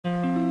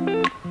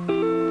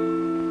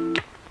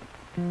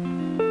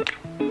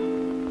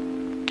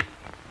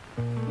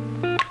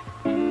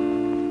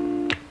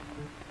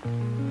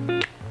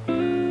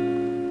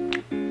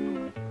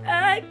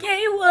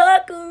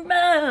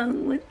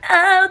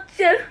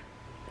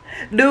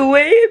The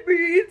way it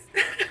breathes.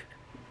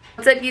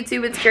 What's up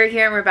YouTube, it's Kira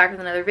here and we're back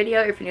with another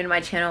video. If you're new to my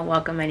channel,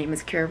 welcome. My name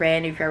is Kirarai,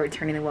 and if you're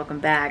returning, then welcome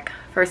back.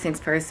 First things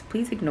first,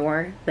 please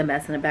ignore the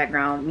mess in the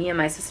background. Me and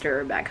my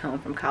sister are back home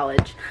from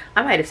college.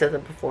 I might have said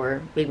that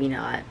before, maybe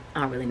not, I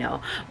don't really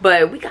know.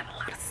 But we got a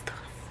lot of stuff.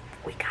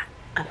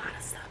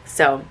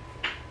 So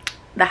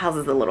the house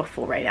is a little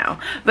full right now.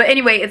 But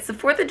anyway, it's the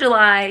 4th of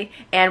July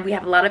and we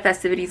have a lot of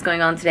festivities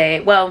going on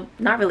today. Well,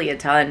 not really a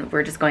ton.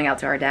 We're just going out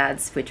to our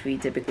dad's, which we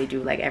typically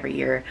do like every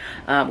year.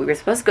 We were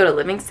supposed to go to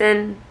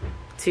Livingston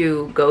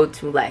to go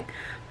to like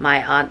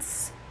my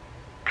aunt's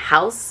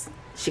house.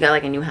 She got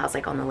like a new house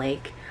like on the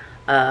lake.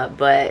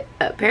 But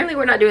apparently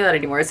we're not doing that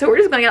anymore. So we're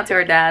just going out to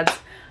our dad's.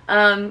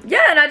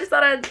 Yeah, and I just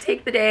thought I'd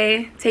take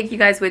you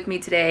guys with me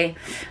today.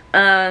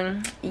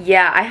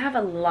 Yeah, I have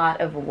a lot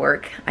of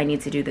work I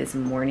need to do this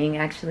morning.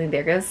 Actually,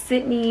 there goes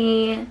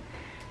Sydney.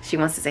 She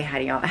wants to say hi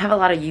to y'all. I have a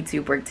lot of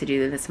YouTube work to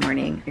do this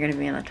morning. You're gonna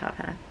be on the top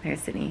half.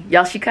 There's Sydney.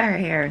 Y'all, she cut her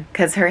hair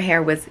because her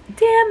hair was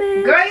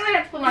damaged. Girl, you might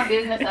have to put my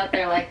business out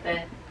there like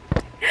that.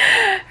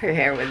 Her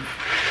hair was,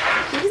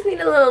 she just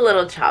needed a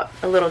little chop.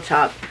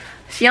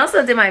 She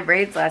also did my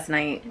braids last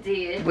night,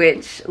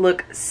 which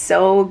look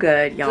so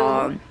good,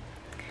 y'all.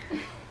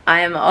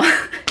 I am all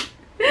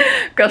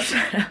girl,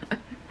 shut up.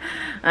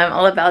 I'm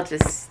all about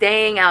just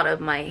staying out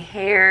of my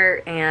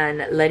hair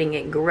and letting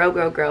it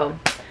grow.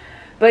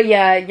 But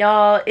yeah,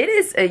 y'all, it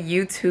is a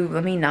YouTube,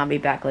 let me not be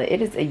backlit. It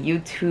is a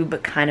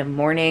YouTube kind of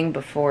morning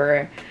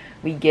before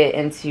we get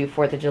into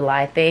 4th of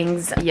July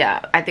things. Yeah,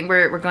 I think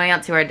we're going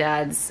out to our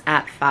dad's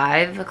at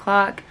 5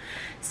 o'clock.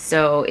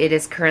 So it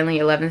is currently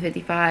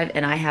 11:55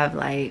 and I have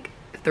like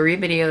 3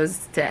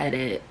 videos to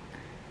edit,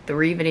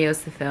 3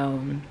 videos to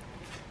film,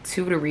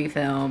 2 to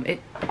refilm. We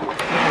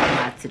have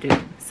a lot to do.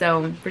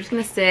 So we're just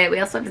gonna sit. We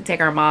also have to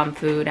take our mom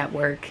food at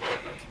work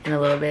in a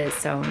little bit.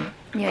 So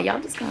yeah, y'all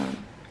just gonna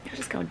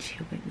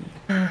chill with me.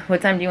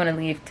 What time do you want to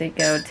leave to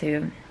go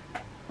to?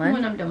 1?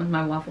 When I'm done with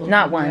my waffles.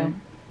 Not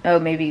 1. Oh,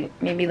 maybe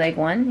like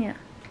 1. Yeah.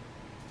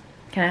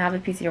 Can I have a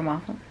piece of your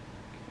waffle?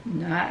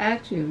 No, I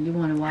asked you. You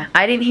want a waffle?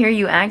 I didn't hear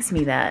you ask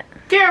me that.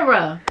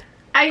 Kira,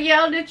 I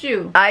yelled at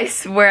you. I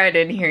swear I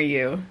didn't hear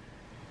you.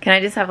 Can I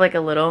just have like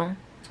a little?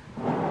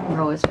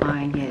 No, it's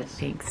fine. Yes.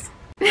 Thanks.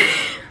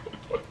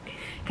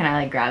 Can I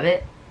like grab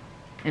it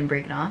and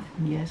break it off?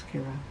 Yes,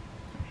 Kira.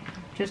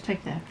 Just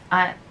take that.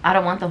 I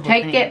don't want the whole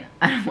thing. Take it.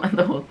 I don't want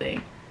the whole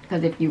thing.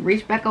 Because if you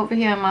reach back over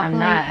here on my plate. I'm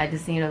not. I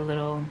just need a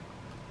little.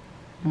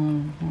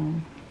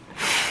 I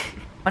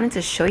wanted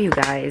to show you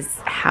guys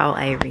how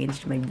I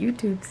arranged my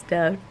YouTube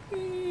stuff.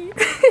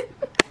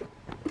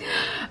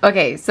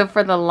 Okay, so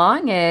for the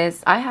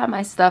longest, I had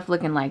my stuff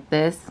looking like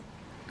this.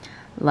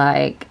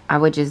 Like, I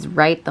would just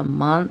write the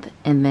month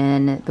and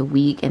then the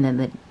week and then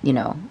the, you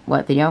know,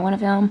 what video I want to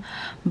film.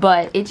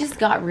 But it just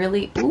got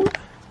really, ooh,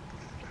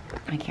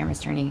 my camera's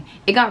turning.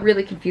 It got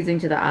really confusing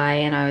to the eye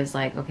and I was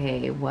like,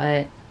 okay,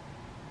 what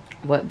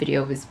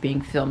video was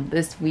being filmed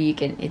this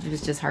week? And it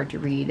was just hard to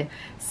read.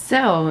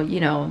 So,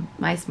 you know,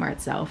 my smart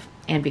self,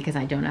 and because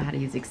I don't know how to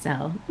use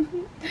Excel,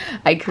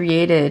 I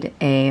created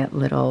a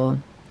little,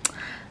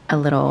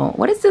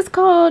 what is this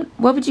called?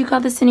 What would you call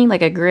this, Cindy?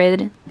 Like a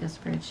grid? A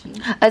spreadsheet.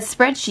 A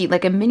spreadsheet,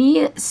 like a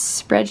mini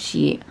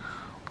spreadsheet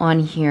on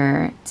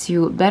here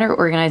to better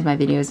organize my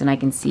videos, and I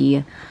can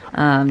see,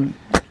 I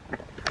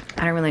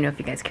don't really know if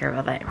you guys care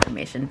about that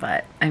information,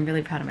 but I'm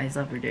really proud of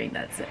myself for doing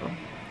that, so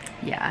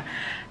yeah.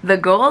 The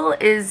goal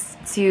is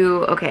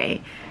to,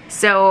 okay,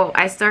 so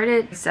I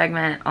started a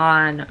segment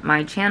on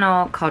my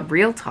channel called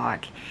Real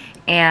Talk,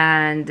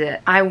 and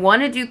I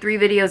want to do 3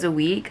 videos a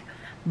week,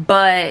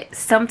 but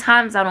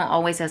sometimes I don't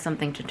always have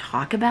something to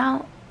talk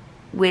about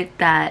with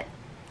that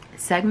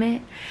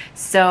segment.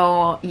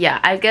 So yeah,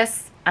 I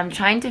guess I'm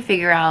trying to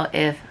figure out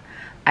if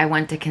I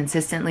want to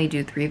consistently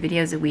do 3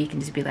 videos a week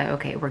and just be like,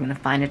 okay, we're gonna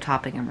find a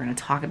topic and we're gonna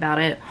talk about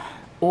it,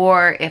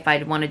 or if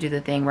I'd want to do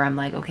the thing where I'm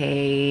like,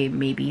 okay,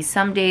 maybe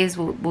some days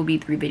will be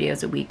 3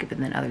 videos a week, but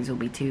then others will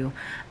be 2.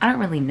 I don't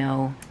really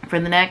know. For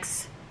the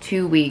next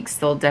 2 weeks,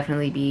 there'll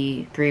definitely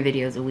be 3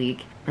 videos a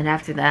week. And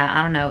after that,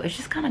 I don't know, it's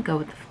just kind of go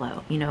with the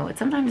flow. You know,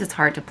 sometimes it's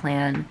hard to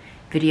plan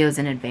videos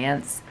in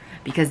advance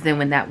because then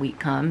when that week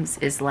comes,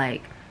 it's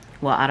like,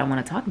 well, I don't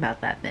want to talk about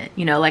that then.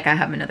 You know, like I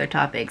have another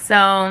topic.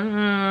 So,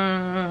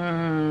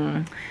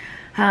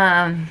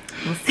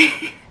 we'll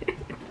see.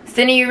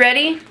 Cindy, you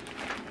ready?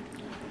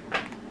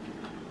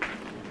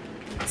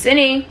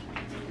 Cindy.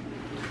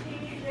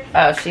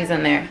 Oh, she's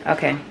in there.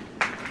 Okay.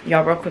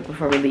 Y'all, real quick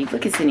before we leave.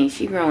 Look at Cindy.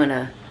 She's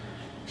trying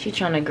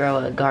to grow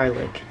a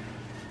garlic.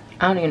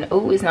 I don't even,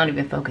 oh, it's not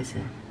even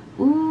focusing.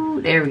 Ooh,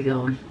 there we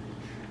go.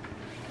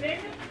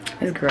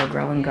 This girl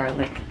growing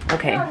garlic.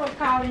 Okay. I was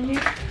calling you.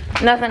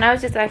 Nothing. I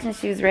was just asking if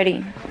she was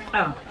ready.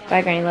 Oh.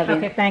 Bye, Granny. Love you.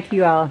 Okay, thank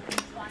you all.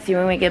 See you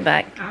when we get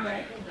back. All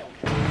right.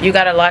 You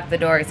gotta lock the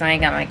door because I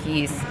ain't got my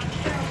keys.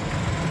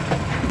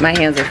 My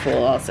hands are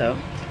full also.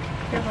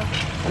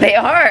 They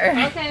are.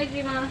 Okay,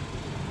 Gina.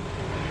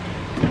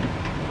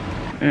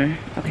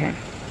 Okay.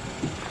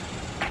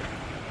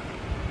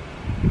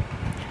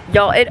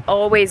 Y'all, it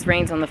always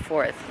rains on the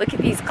 4th. Look at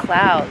these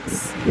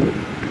clouds.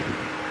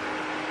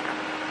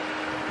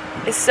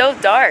 It's so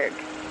dark.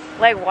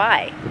 Like,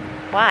 why?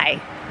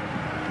 Why?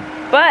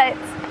 But,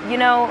 you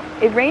know,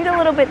 it rained a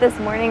little bit this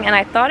morning, and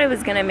I thought it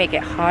was gonna make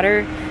it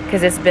hotter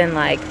because it's been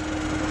like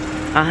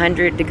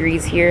 100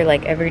 degrees here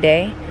like every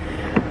day.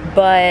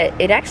 But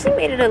it actually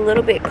made it a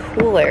little bit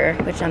cooler,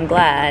 which I'm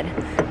glad,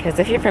 because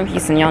if you're from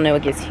Houston, y'all know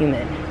it gets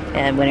humid,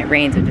 and when it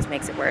rains, it just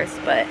makes it worse.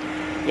 But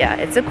yeah,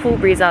 it's a cool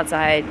breeze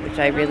outside, which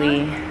I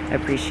really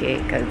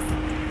appreciate, because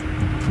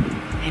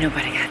ain't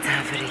nobody got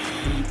time for the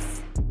heat.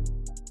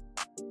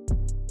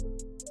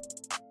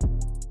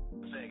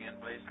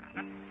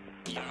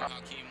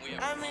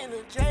 I'm in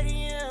a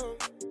JDM.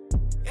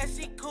 Yeah,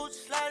 see Coach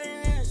sliding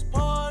and it's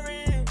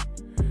pouring.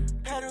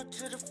 Pedal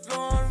to the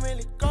floor, I'm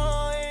really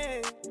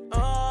going.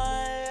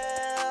 Oh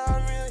yeah,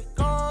 I'm really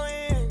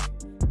going.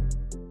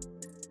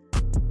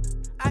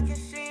 I can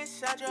see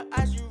inside your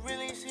eyes, you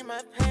really see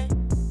my pain.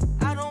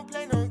 I don't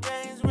play no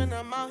games when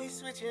I'm out here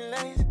switching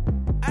lanes.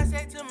 I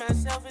say to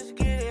myself, it's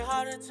getting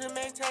harder to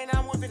maintain.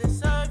 I'm whipping and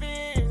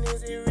serving.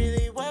 Is it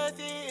really worth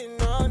it?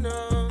 No,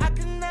 no. I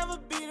can never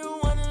be the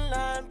one in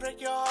line, break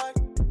your heart.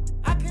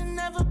 I can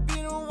never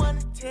be the one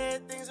to tear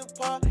things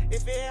apart.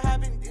 If it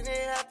happened, then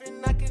it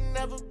happened. I can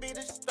never be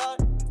the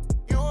start.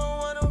 You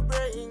won't wanna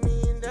break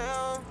me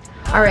down.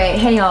 Alright,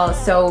 hey y'all,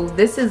 so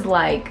this is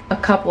like a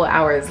couple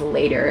hours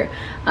later.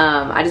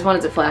 I just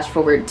wanted to flash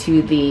forward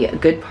to the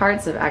good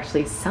parts of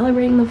actually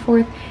celebrating the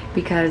 4th,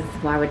 because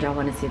why would y'all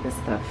want to see this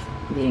stuff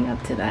leading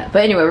up to that?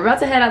 But anyway, we're about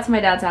to head out to my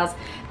dad's house.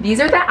 These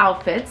are the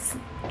outfits.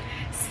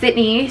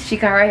 Sydney, she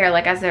got her hair,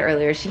 like I said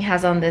earlier, she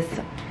has on this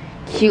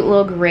cute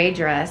little gray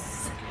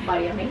dress.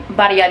 Body yummy.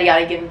 Body yada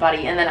yada, giving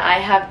body. And then I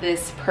have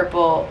this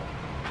purple,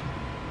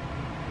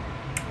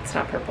 it's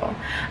not purple.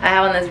 I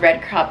have on this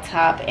red crop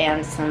top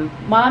and some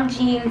mom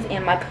jeans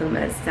and my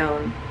Pumas.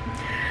 So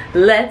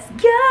let's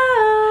go.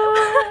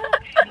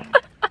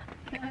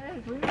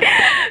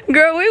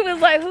 Girl, we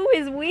was like, who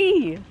is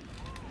we?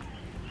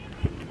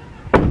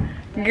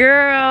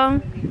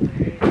 Girl,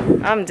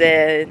 I'm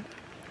dead.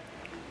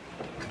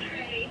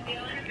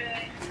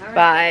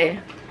 Bye.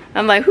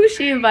 I'm like, who's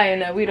she inviting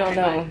that we don't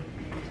know?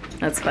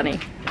 That's funny.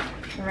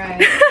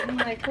 Right. I'm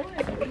like, who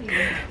is we?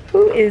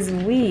 Who is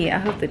we? I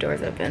hope the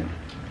door's open.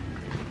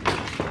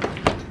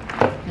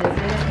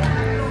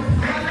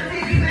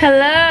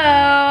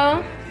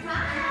 Hello.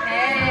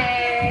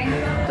 Hey.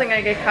 I think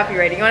I get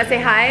copyrighted. You want to say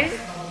hi?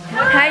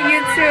 Hi,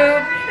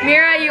 YouTube.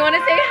 Mira, you want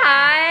to say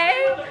hi?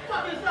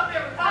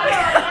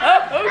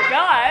 Oh,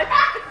 God.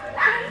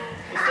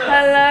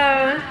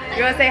 Hello.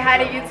 You want to say hi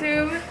to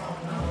YouTube?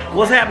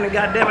 What's happening,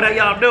 goddammit? How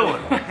y'all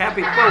doing?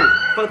 Happy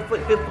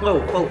fifth flow.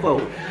 Can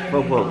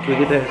we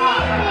get that?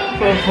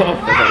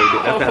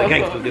 That's how the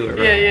gangsters do it,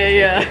 right?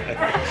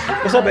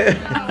 Yeah. What's up, man?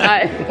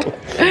 Hi.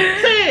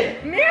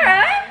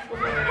 Mira.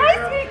 Hi,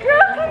 sweet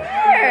girl. Come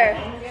here.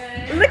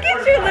 Look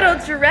at your little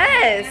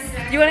dress.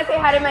 You want to say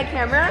hi to my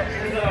camera?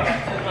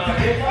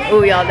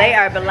 Ooh, y'all, they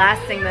are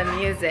blasting the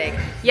music.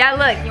 Yeah,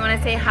 look. You want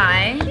to say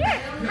hi?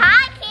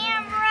 Hi,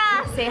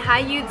 camera. Say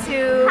hi,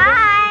 YouTube.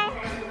 Hi.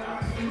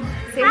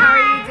 Say, how are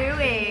you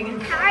doing?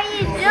 How are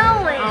you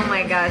doing? Oh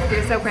my gosh,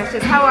 you're so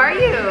precious. How are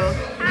you?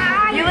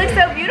 How are You look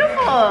so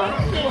beautiful.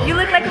 You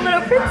look like a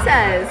little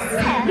princess.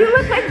 You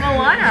look like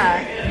Moana.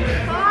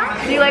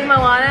 Do you like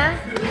Moana?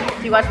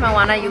 Do you watch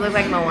Moana? You look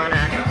like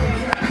Moana.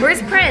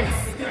 Where's Prince?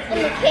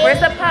 Where's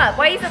the pup?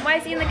 Why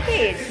is he in the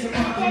cage?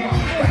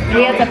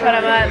 We have to put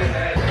him up.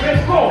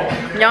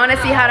 Y'all want to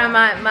see how to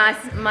my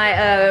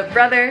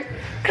brother?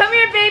 Come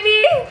here,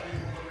 baby.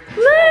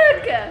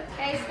 Look.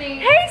 Hey,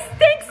 Stink. Hey,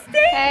 Stink.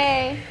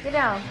 Hey. Sit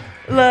down.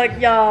 Look,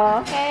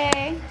 y'all.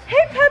 Hey.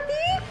 Hey,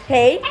 puppy.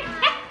 Hey.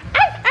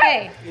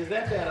 Hey. Is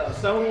that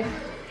Sony?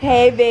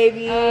 Hey,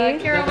 baby.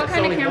 Kira, what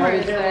kind of camera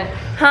is that?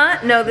 Huh?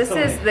 No, this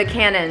is the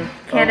Canon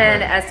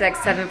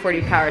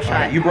SX740 Power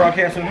Shot. You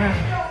broadcasting now?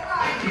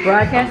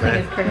 Broadcasting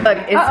is pretty. Look,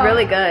 it's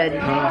really good.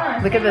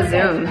 Look at the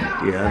zoom.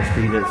 Yeah, I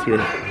see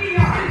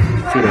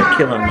that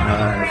killing my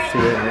eyes. See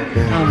that right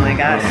there? Oh my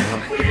gosh.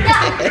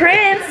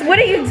 Prince, what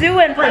are you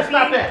doing, puppy?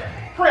 Stop that.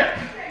 Print.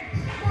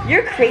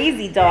 You're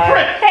crazy, dog.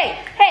 Prince. Hey.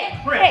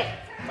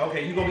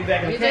 Okay, you gonna be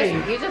back in the cage.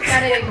 You just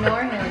gotta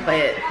ignore him.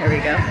 Play it. Here we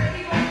go.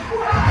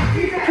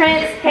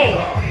 Prince, hey.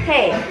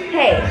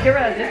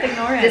 Kira, just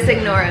ignore him. Just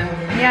ignore him.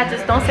 Yeah,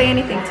 just don't say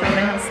anything to him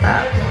and he'll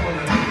stop.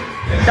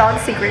 Dog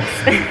secrets.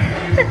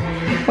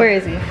 Where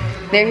is he?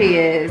 There he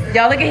is.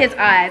 Y'all look at his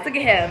eyes. Look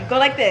at him. Go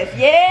like this.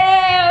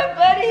 Yeah,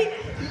 buddy.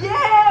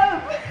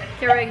 Yeah.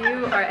 Kira,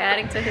 you are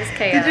adding to his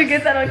chaos. Did you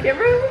get that on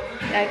camera?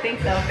 I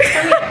think so.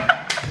 Come here.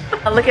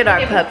 Look at our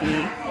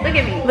puppy. Look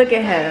at me. Look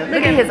at him.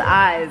 Look at his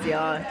eyes,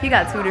 y'all. He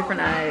got 2 different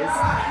eyes.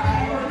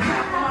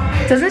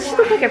 Doesn't she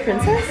look like a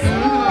princess?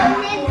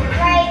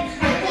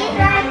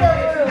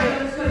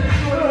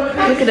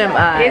 Look at them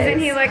eyes. Isn't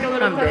he like a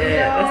little I'm puppy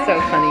dead. dog? That's so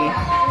funny.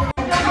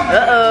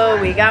 Uh-oh,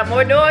 we got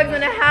more dogs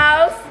in the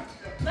house.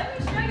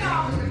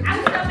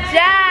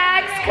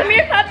 Jax, come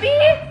here, puppy.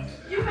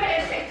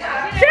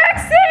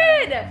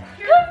 Jackson,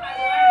 come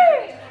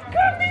here.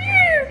 Come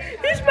here.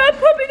 It's my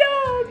puppy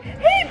dog.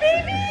 Hey,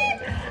 baby.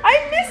 I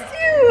missed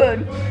you.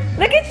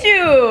 Look at you.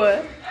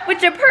 With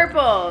bunch of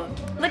purple.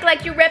 Look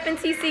like you repping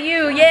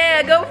TCU.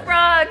 Yeah, go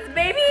Frogs,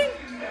 baby.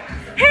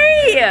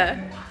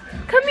 Hey,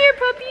 come here,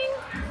 puppy.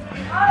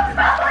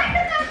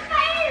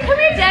 Come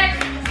here, Jack.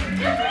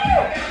 Come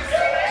here.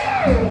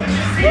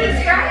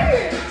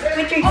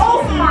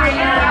 Oh my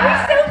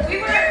God. We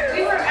were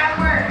at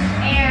work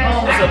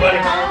and What's up, buddy?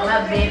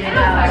 my baby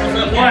dog. What's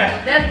up, boy?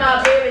 That's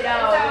my baby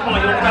dog. Come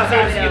on, you want to come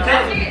outside and see your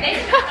cousin?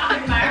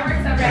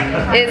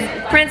 Is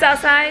Prince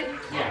outside?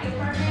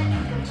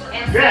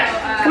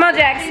 Come on,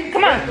 Jax.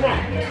 Come on. Come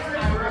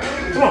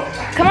on.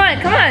 Come on,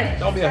 come on.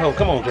 Don't be a hoe.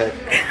 Come on, Jack.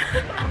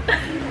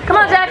 Come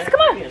on, Jax. Come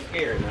on. Being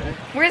scared, man.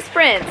 Where's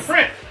Prince?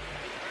 Prince.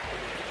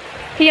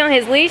 He on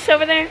his leash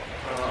over there? No,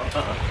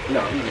 he's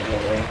not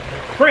going away.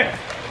 Prince.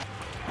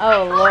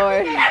 Oh,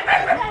 Lord.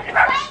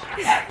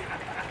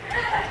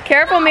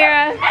 Careful,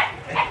 Mira.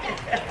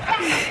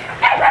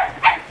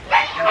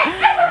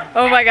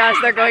 Oh my gosh,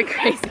 they're going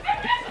crazy.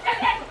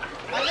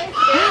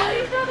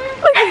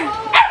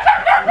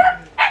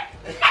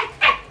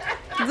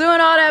 Doing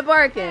all that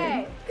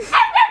barking.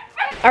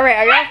 All right,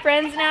 are y'all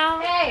friends now?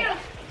 Hey.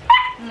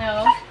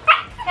 No.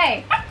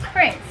 Hey,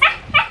 Prince.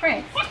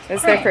 Prince.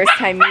 It's their first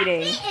time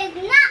meeting. He is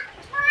not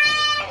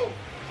friends.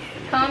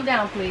 Calm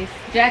down, please.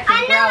 Jack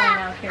is growling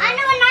out here. I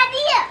know an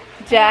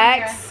idea.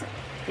 Jax,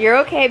 you're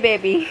okay,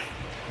 baby.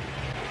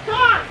 Come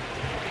on.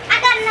 I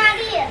got an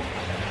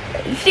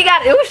idea. She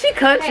got, ooh, she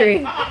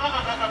country. I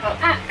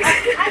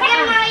got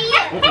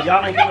an idea.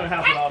 Y'all ain't coming to the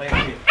house with all that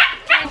shit.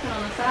 On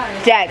the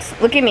side. Jax,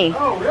 look at me.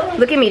 Oh, really?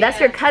 Look at me, that's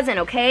your cousin,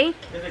 okay? Is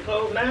it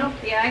closed now?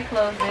 Yeah, I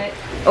closed it.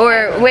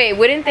 Or, wait,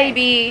 wouldn't they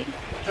be,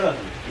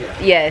 Cousin, yeah.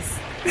 yes.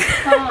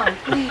 Come on,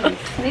 please.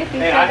 Sniffy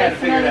Hey, I had to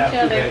figure it out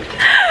too, baby.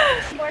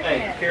 other.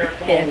 Hey, Kara,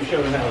 come on and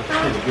show them how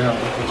to do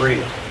it for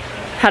real.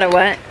 How to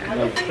what? I'm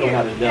going to show them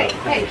how to do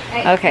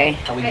it. Okay.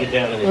 How we get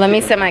down to this. Let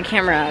me set my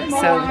camera up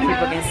so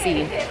people can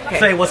see. Okay.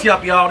 Say what's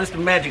up, y'all. This is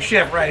the Magic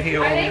Chef right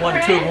here on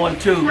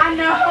 1212. I'm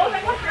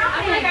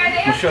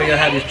gonna show you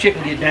how this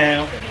chicken get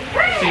down.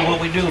 See what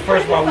we do.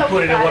 First of all, we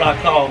put it in what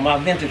I call my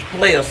vintage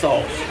player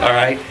sauce. All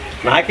right.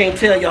 Now I can't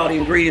tell y'all the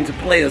ingredients of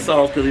player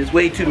sauce because there's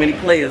way too many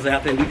players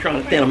out there. We're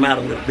trying to thin them out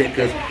a little bit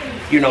because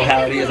you know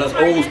how it is. Us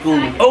old school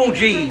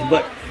OGs.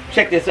 But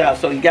check this out.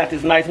 So you got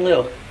this nice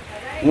little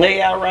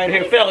layout right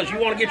here, fellas. You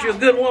want to get you a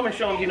good woman?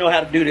 Show them you know how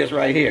to do this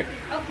right here.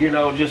 You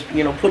know, just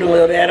put a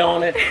little of that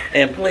on it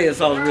and player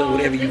sauce, really,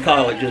 whatever you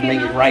call it. Just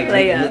make it right,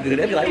 make it look good.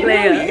 They'll be like, ooh,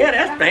 yeah,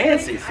 that's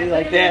fancy. See,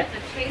 like that.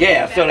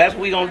 Yeah. So that's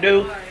what we gonna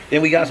do.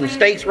 Then we got some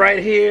steaks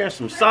right here,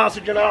 some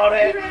sausage and all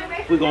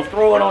that. We're gonna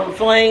throw it on the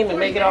flame and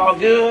make it all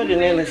good.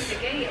 And then it's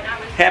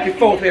happy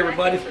 4th,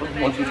 everybody.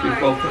 1, 2, 3, 4.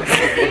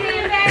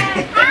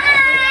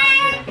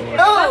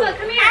 Oh,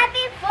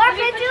 happy 4th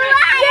of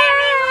July,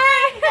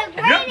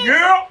 everyone. Yep,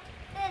 girl.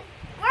 The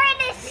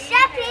greatest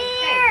chef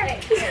here.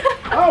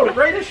 Oh, the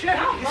greatest chef.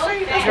 You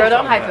see that? Girl,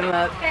 don't hype him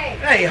up.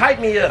 Hey, hype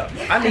me up.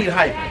 I need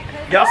hype.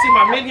 Y'all see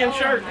my Minion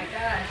shirt?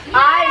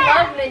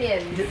 I love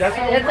Minions. That's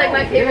like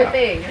my favorite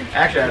thing.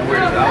 Actually, I had to wear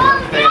this.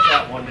 I was pants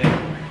out one day.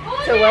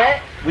 So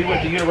what? We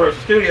went to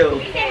Universal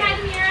Studios,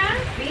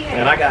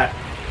 and I got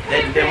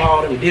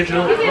all them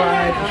digital rides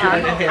and shit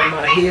like that. Had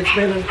my head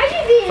spinning,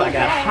 so I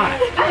got hot.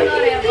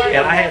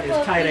 And I had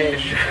this tight ass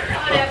shirt.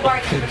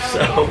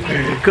 So,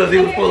 because it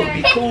was supposed to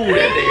be cool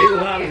that day. It was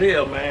hot as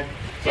hell, man.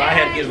 So I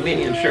had to get a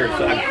Minion shirt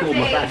so I could cool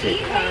my thigh.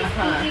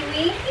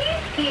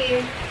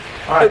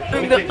 All right,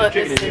 let me take the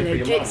chicken in here for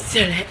your mom. Get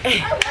silly,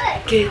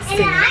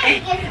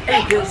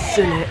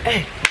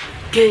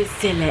 get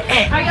silly,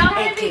 Are y'all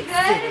gonna be good?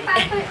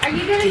 Are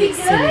you gonna be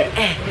good?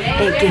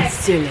 get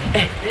silly,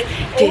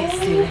 get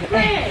silly,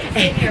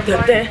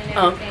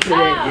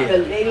 the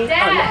ladies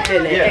on the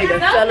fillet, the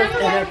fellas in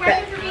the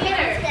back.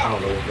 I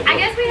don't know what's I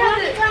guess we have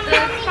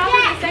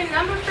probably the same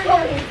number for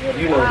him.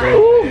 You know,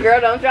 Ooh, girl,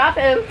 don't drop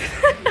him.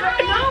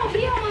 No,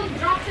 he almost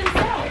dropped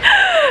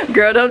himself.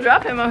 Girl, don't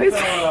drop him on his.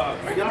 y'all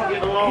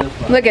get along.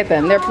 Look at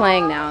them, they're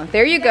playing now.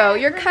 There you go,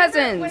 you're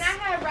cousins. When I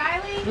had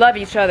Riley, Love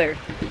each other.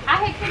 I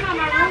had came out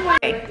my room one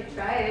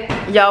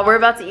day. Y'all, we're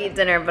about to eat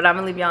dinner, but I'm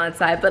gonna leave y'all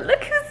inside. But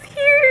look who's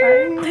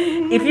here.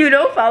 If you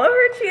don't follow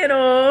her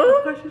channel,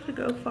 Of course, you should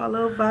go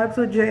follow Vibes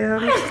with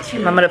Jam.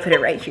 I'm gonna put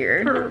it right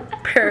here.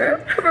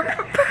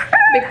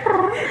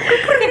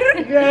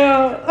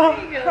 Yeah,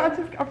 I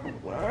just got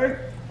from work.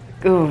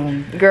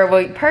 Ooh, girl,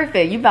 well,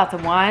 perfect. You about to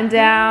wind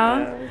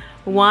down,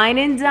 wine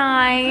and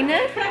dine.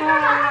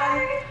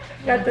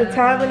 Got the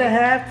time and a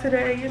half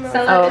today, you know.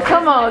 Oh,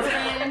 come on.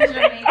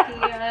 Jamaica.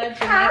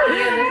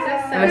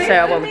 Let me show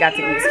y'all what we got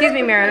to eat. Excuse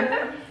me, Mary.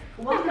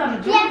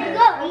 Yeah,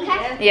 go,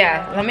 okay?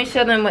 Yeah, let me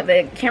show them with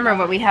the camera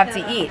what we have to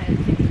eat.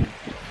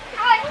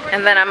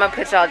 And then I'm gonna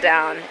put y'all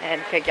down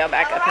and pick y'all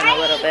back up in a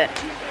little bit.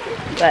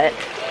 But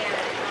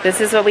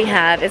this is what we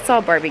have. It's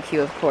all barbecue,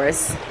 of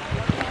course.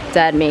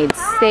 Dad made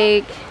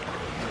steak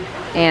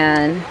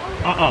and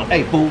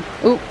Hey, fool.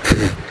 oop,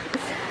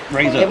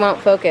 Raise it up.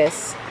 won't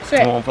focus.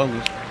 Come on,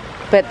 focus.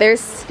 But there's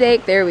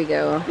steak, there we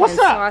go. What's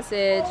and up?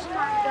 sausage.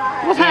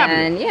 What's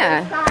happening? And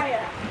yeah,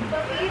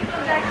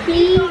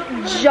 He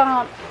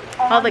jumped.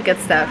 all the good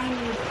stuff.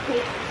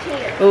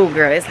 here. Oh,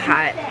 girl, it's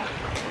hot.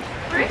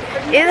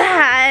 It's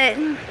hot.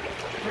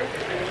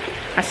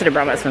 I should have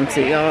brought my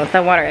swimsuit, y'all.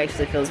 That water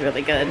actually feels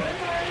really good.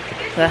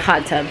 The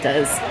hot tub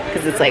does,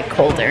 because it's like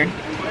colder,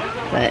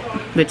 but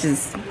which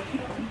is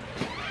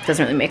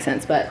doesn't really make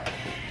sense. But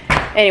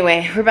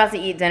anyway, we're about to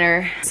eat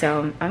dinner,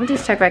 so I'm gonna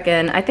just check back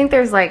in. I think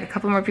there's like a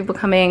couple more people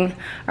coming.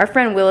 Our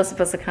friend Will is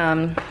supposed to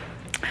come.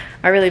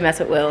 I really mess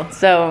with Will.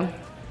 So,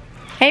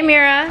 hey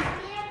Mira.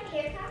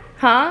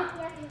 Huh?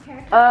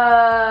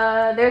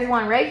 There's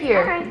one right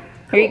here. Okay.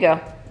 Here you go.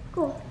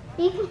 Cool.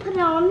 You can put it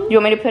on me. You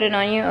want me to put it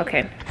on you?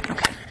 Okay.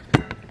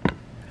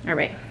 All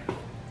right.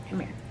 Come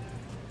here.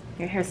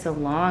 Your hair's so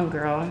long,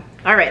 girl.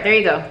 All right, there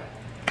you go.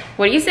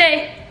 What do you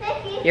say?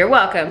 Thank you. You're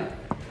welcome.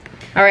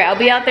 All right, I'll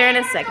be out there in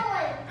a second.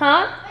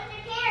 Huh?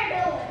 What's your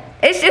hair doing?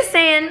 It's just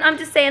saying, I'm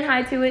just saying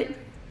hi to it.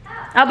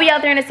 I'll be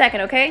out there in a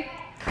second, okay?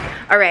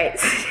 All right,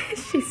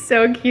 she's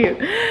so cute.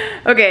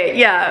 Okay,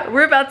 yeah,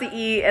 we're about to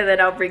eat and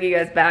then I'll bring you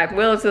guys back.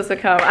 Will is supposed to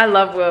come. I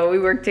love Will, we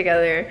work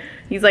together.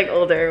 He's like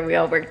older and we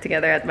all worked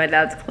together at my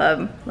dad's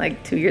club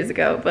like 2 years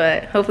ago,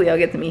 but hopefully I'll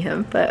get to meet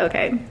him, but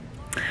okay.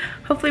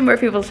 Hopefully more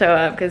people show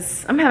up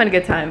because I'm having a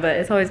good time, but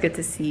it's always good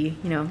to see,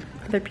 you know,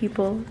 other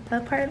people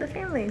that are part of the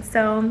family.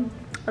 So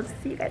I'll just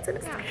see you guys in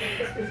a second.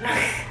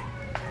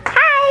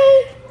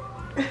 Hi.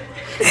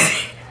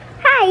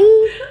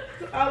 Hi.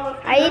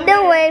 How you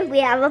doing? We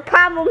have a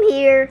problem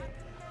here.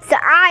 So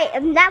I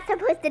am not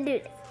supposed to do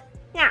this.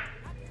 Now,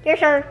 your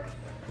turn.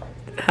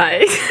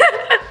 Hi.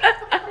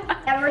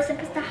 And we're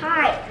supposed to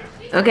hide.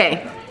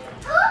 Okay.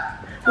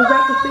 Was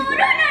that the secret?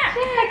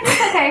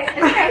 It's okay. It's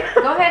okay.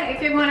 Go ahead.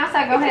 If you're going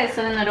outside, go ahead.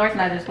 So then the door's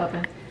not just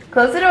open.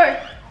 Close the door.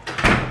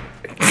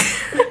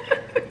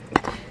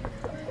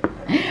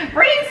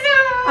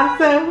 I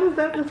said, was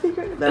that the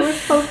secret that we're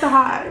supposed to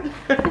hide?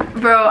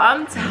 Bro,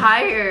 I'm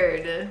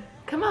tired.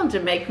 Come on,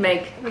 Jamaica,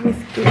 make. Let me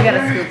scoop. We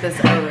gotta scoop this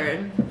over.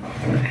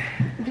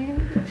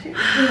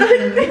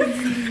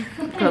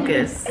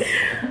 Focus.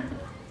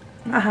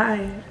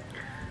 Hi.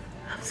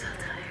 I'm so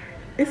tired.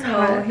 It's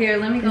hot. Oh, here,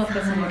 let me go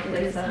put some more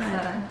plates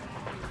outside.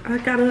 I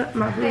got up,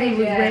 my food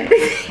was Jack.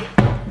 wet.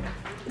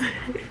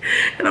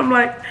 And I'm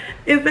like,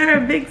 is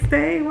there a big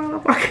stain while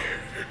I'm walking?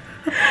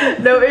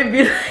 No, it'd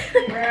be like.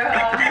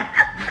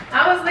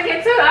 I was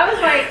looking too.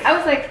 I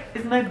was like,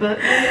 is my butt?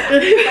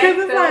 Because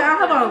it's like, I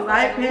have on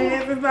light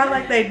pants. It's not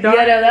like they dark.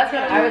 Yeah, no, that's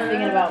what I was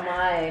thinking about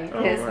mine.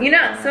 Because, Oh my you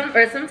know,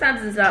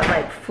 sometimes it's not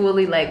like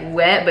fully like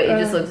wet, but it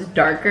just looks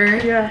darker.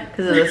 Yeah.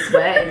 Because of the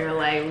sweat, and you're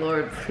like,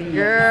 Lord, please.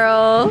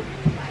 Girl.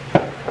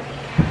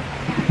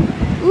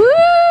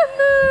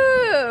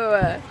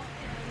 Woohoo!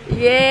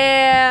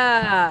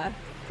 Yeah.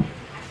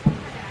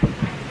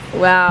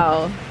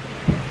 Wow.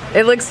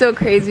 It looks so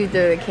crazy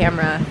through the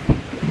camera.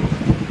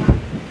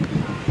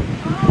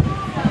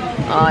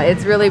 Oh,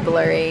 it's really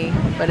blurry,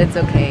 but it's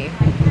okay.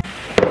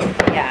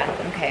 Yeah,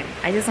 okay.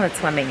 I just went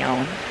swimming,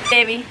 y'all.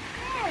 Baby.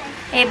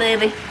 Hey,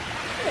 baby.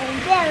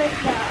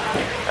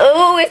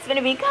 Oh, it's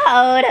gonna be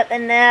cold up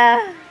in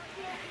there.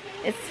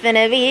 It's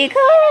gonna be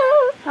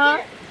cold. Huh?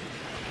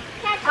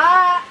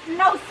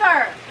 No,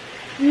 sir.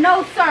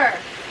 No, sir.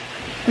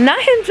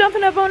 Not him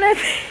jumping up on that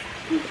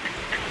thing.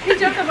 He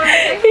jumped up on the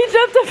table. He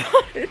jumped up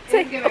on the He's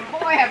thing. giving,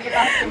 boy, have you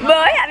lost your mind?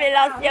 Boy, have you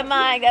lost your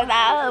mind? Because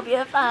I hope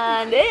you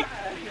find it.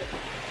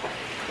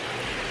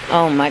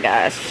 Oh my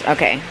gosh.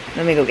 Okay,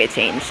 let me go get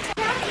changed.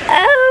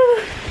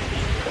 Oh.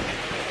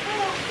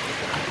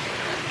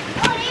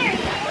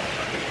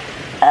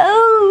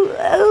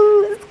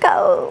 Oh, it's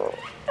cold.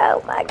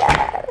 Oh my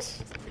gosh.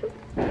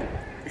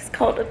 It's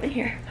cold up in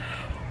here.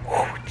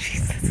 Oh,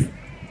 Jesus.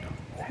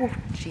 Oh,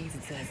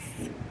 Jesus.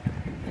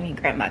 Let me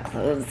grab my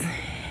clothes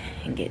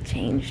and get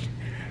changed.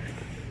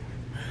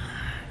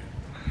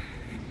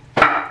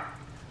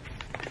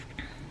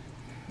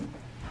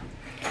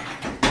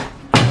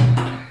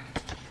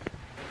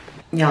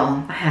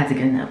 Y'all, I had to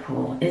get in that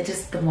pool. It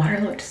just, the water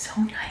looked so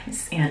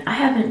nice. And I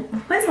haven't,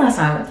 when's the last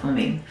time I went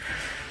swimming?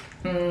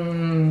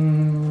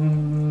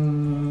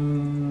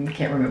 I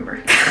can't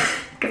remember.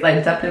 Because I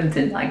definitely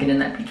did not get in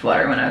that beach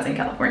water when I was in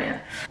California.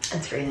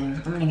 It's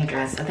freezing. I'm gonna get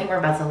dressed. I think we're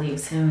about to leave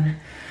soon.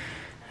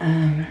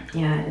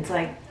 Yeah, it's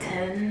like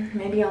 10,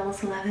 maybe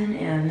almost 11,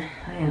 and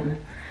I am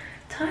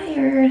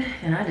tired.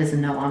 And I just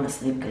know I'm gonna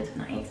sleep good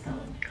tonight, so.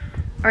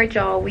 All right,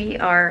 y'all, we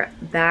are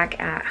back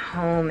at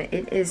home.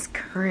 It is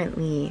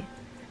currently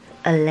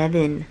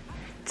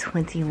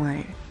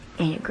 11:21,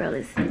 and your girl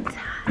is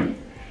tired.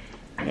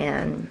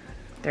 And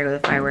there go the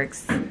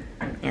fireworks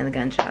and the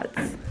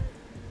gunshots,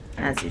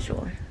 as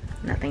usual.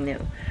 Nothing new.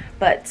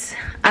 But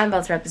I'm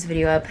about to wrap this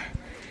video up.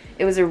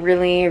 It was a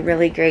really,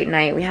 really great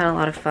night. We had a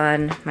lot of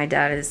fun. My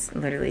dad is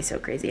literally so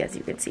crazy, as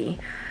you can see.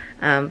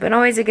 But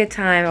always a good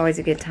time, always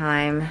a good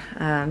time.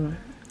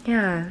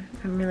 Yeah,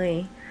 I'm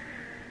really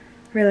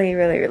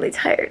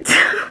tired.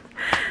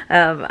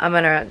 I'm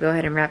gonna go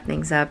ahead and wrap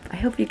things up. I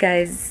hope you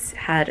guys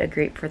had a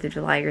great 4th of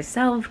July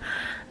yourself.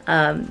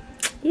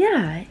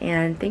 Yeah,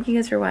 and thank you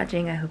guys for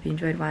watching. I hope you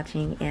enjoyed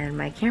watching, and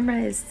my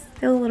camera is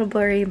still a little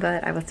blurry,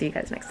 but I will see you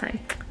guys next time.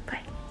 Bye.